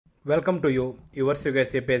Welcome to your Yuga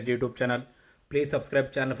SAP SD YouTube channel. Please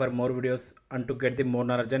subscribe channel for more videos and to get the more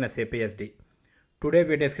knowledge on SAP SD. Today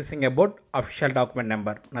we are discussing about official document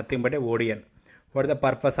number, nothing but a ODN. What is the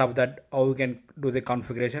purpose of that? How we can do the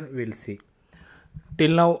configuration? We'll see.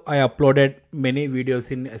 Till now I uploaded many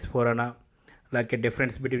videos in S4HANA, like a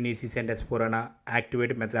difference between ECC and S4HANA,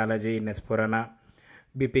 activate methodology in S4HANA,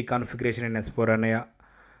 BP configuration in S4HANA,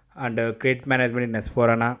 and create management in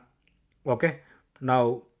S4HANA. Okay,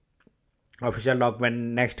 now official document.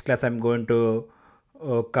 Next class I'm going to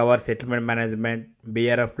cover settlement management,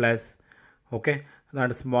 BRF plus. Okay,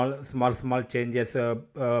 and small changes,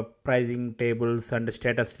 pricing tables and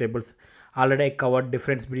status tables. Already I covered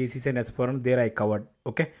difference between ECC and S4, there I covered.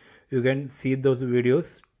 Okay, you can see those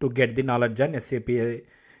videos to get the knowledge on SAP SD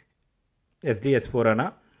S4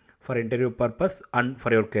 HANA for interview purpose and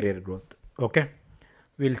for your career growth. Okay,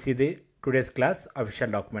 we'll see the today's class official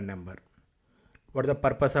document number. What is the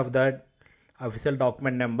purpose of that? Official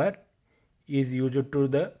document number is used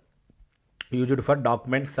for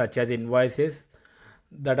documents such as invoices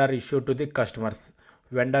that are issued to the customers,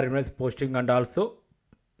 vendor invoice posting, and also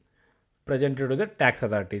presented to the tax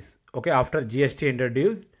authorities. Okay, after GST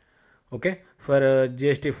introduced, okay, for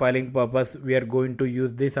GST filing purpose, we are going to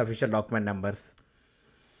use these official document numbers.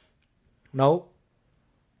 Now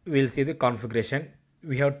we'll see the configuration.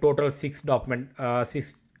 We have total six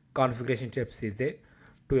configuration steps is there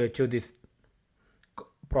to achieve this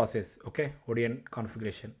process. Okay, ODN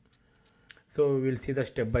configuration. So we will see the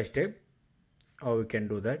step by step how we can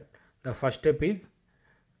do that. The first step is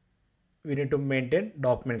we need to maintain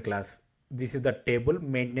document class. This is the table,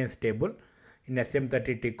 maintenance table in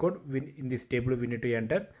SM30T code. In this table we need to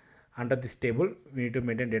enter, under this table we need to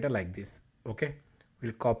maintain data like this. Okay,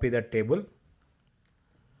 we'll copy the table,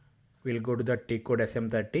 we'll go to the T code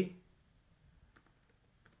SM30,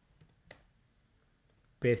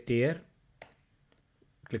 paste here,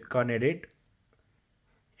 click on edit,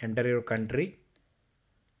 enter your country,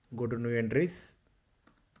 go to new entries,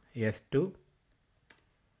 S2,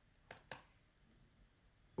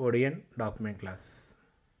 ODN document class.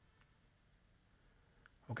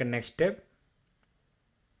 Okay, next step,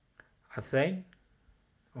 assign.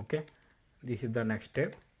 Okay, this is the next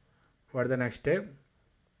step. What is the next step?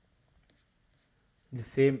 The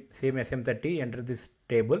same SM30, enter this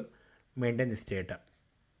table, maintain this data.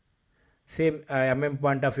 Same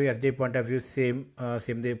point of view, SD point of view, same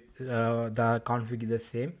the config is the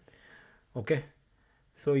same. Okay,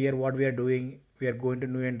 so here what we are doing, we are going to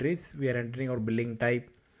new entries, we are entering our billing type,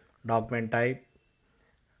 document type,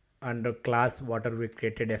 under class whatever we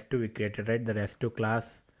created, S2 we created, right, that S2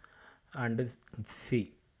 class, and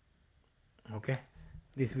C. Okay,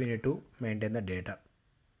 this we need to maintain the data.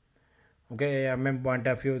 Okay, point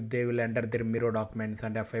of view, they will enter their mirror documents,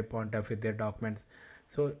 and FI point of view their documents.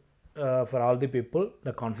 So for all the people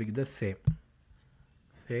the config is the same.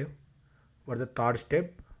 Save. What is the third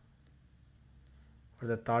step?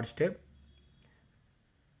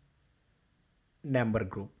 Number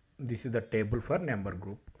group. This is the table for number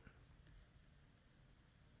group.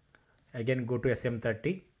 Again go to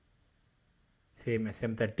SM30, same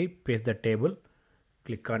SM30, paste the table,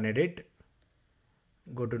 click on edit,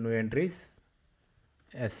 go to new entries,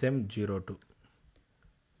 SM02.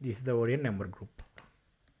 This is the ODN number group.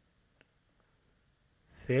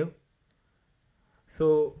 Save.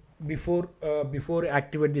 So before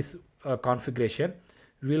activate this configuration,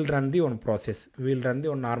 we'll run the one process, we'll run the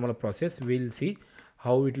one normal process, we'll see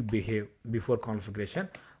how it will behave before configuration,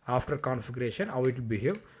 after configuration how it will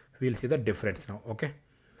behave, we'll see the difference now. Okay,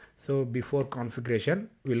 so before configuration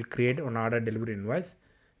we'll create an order delivery invoice,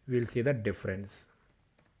 we'll see the difference.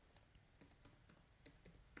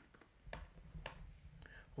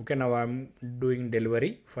 Okay, now I'm doing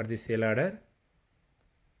delivery for the sale order.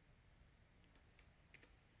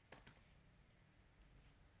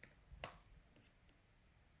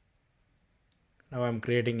 Now I'm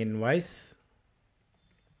creating invoice.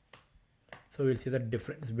 So we'll see the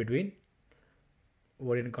difference between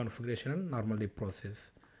ODN configuration and normally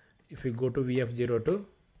process. If you go to VF02,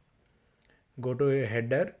 go to a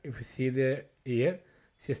header, if you see the here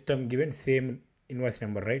system given same invoice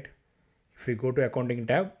number, right? If we go to accounting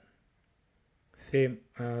tab, same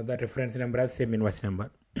the reference number as same invoice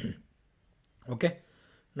number. Okay,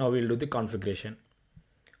 now we'll do the configuration.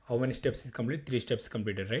 How many steps is complete? 3 steps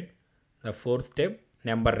completed, right? The fourth step,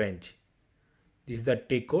 number range. This is the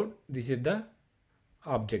T code, this is the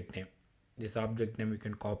object name. This object name you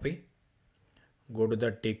can copy, go to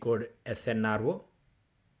the T code SNRO,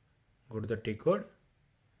 go to the T code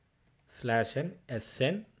 /n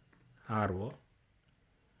SNRO,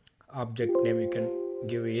 object name you can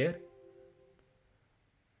give here,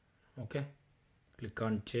 Okay, click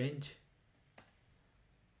on change.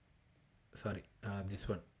 Sorry, this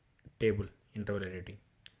one, table interval editing.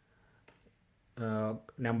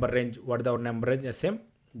 Number range, what the number range?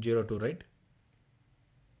 SM02, right?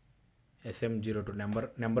 SM02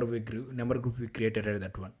 number group we created at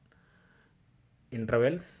that one.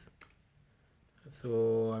 Intervals.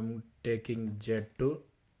 So I'm taking Z2,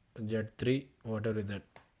 Z3, whatever is that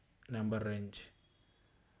number range.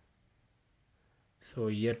 So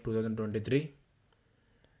year 2023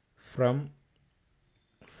 from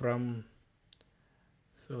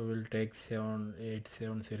so we'll take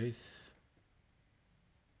 787 series.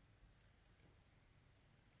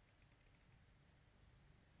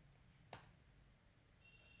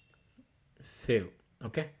 Save.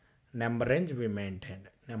 Okay, number range we maintained.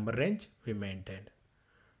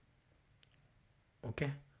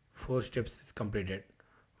 Okay, 4 steps is completed.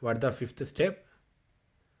 What the fifth step?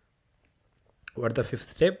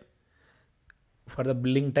 For the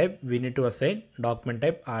billing type we need to assign document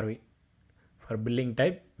type RV. For billing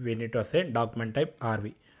type we need to assign document type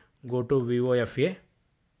RV. Go to VOFA,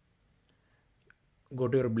 go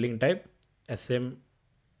to your billing type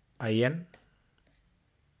SMIN.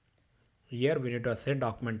 Here we need to assign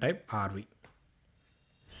document type RV.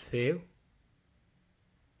 Save.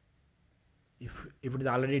 If it is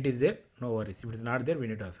already it is there, no worries. If it is not there, we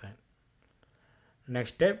need to assign.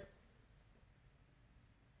 Next step,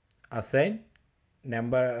 assign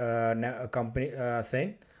number company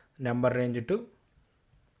assign number range to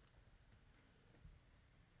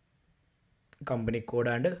company code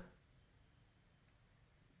and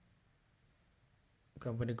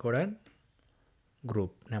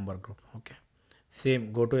group number group. Okay,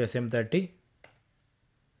 same, go to SM30,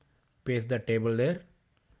 paste the table there,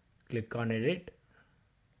 click on edit,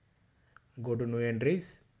 go to new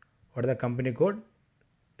entries. What is the company code?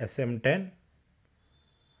 SM10.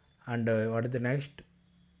 And what is the next?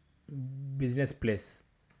 Business place.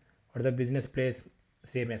 What is the business place?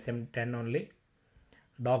 Same SM10 only.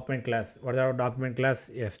 Document class. What is our document class?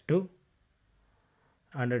 S2.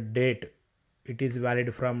 And date, it is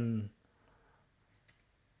valid from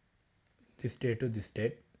this date to this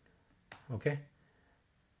date. Okay,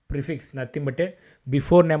 prefix, nothing but a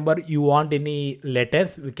before number you want any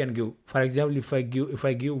letters we can give. For example, if I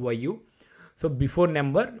give YU, so before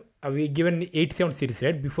number we given 87 series,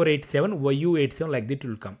 right? Before 87 YU 87, like that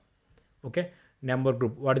will come. Okay, number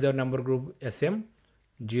group, what is our number group?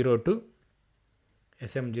 SM02.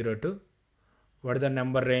 What is the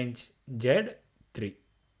number range? Z3.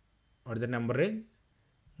 What is the number range?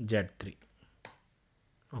 Z3.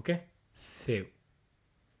 Okay, save.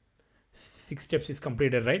 6 steps is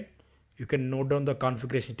completed, right? You can note down the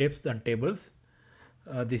configuration steps and tables.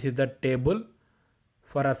 This is the table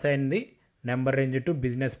for assign the number range to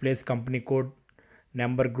business place, company code,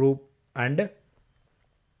 number group and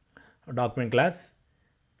document class.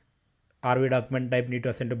 RV document type need to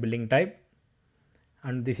assign to billing type.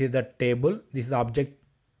 And this is the table, this is the object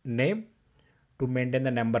name to maintain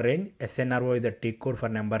the number range. SNRO is the T code for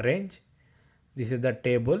number range. This is the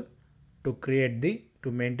table to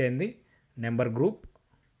maintain the number group.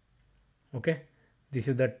 Okay, this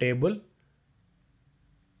is the table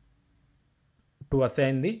to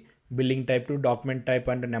assign the billing type to document type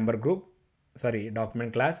and number group, sorry,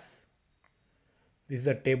 document class. This is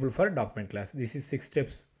the table for document class. This is 6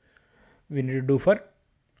 steps we need to do for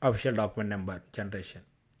official document number generation.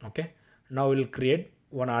 Okay, now we'll create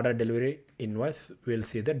one order delivery invoice. We'll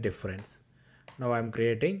see the difference. Now I'm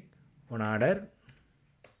creating one order.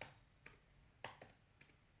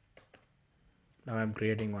 Now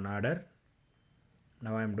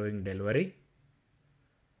I'm doing delivery.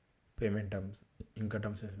 Payment terms, income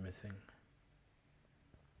terms is missing.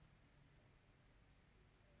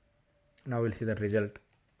 Now we'll see the result,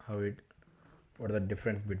 what is the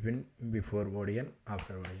difference between before ODN,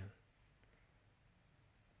 after ODN.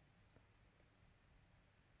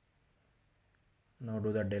 Now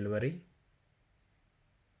do the delivery.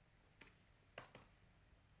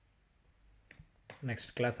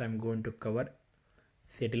 Next class I'm going to cover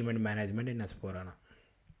settlement management in S4HANA.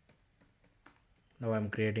 Now I'm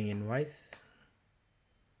creating invoice,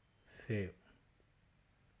 save.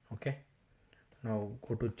 Okay, now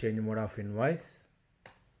go to change mode of invoice,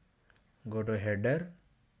 go to header.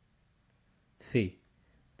 See,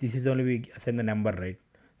 this is only we assign the number, right?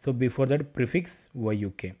 So before that prefix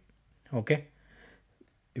YU came. Okay,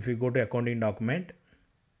 if you go to accounting document,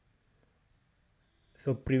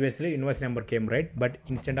 so previously invoice number came, right? But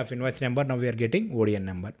instead of invoice number, now we are getting ODN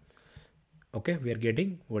number. Okay, we are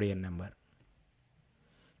getting ODN number.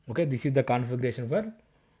 Okay, this is the configuration for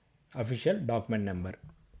official document number.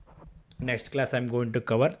 Next class I'm going to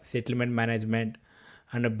cover settlement management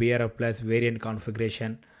and a BRF plus variant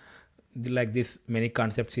configuration. Like this many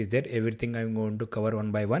concepts is there, everything I'm going to cover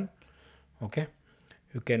one by one. Okay,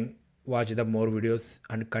 you can watch the more videos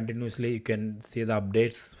and continuously you can see the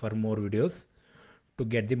updates for more videos to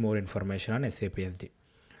get the more information on SAP SD.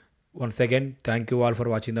 Once again, thank you all for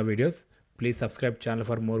watching the videos. Please subscribe channel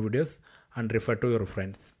for more videos and refer to your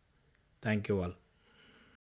friends. Thank you all.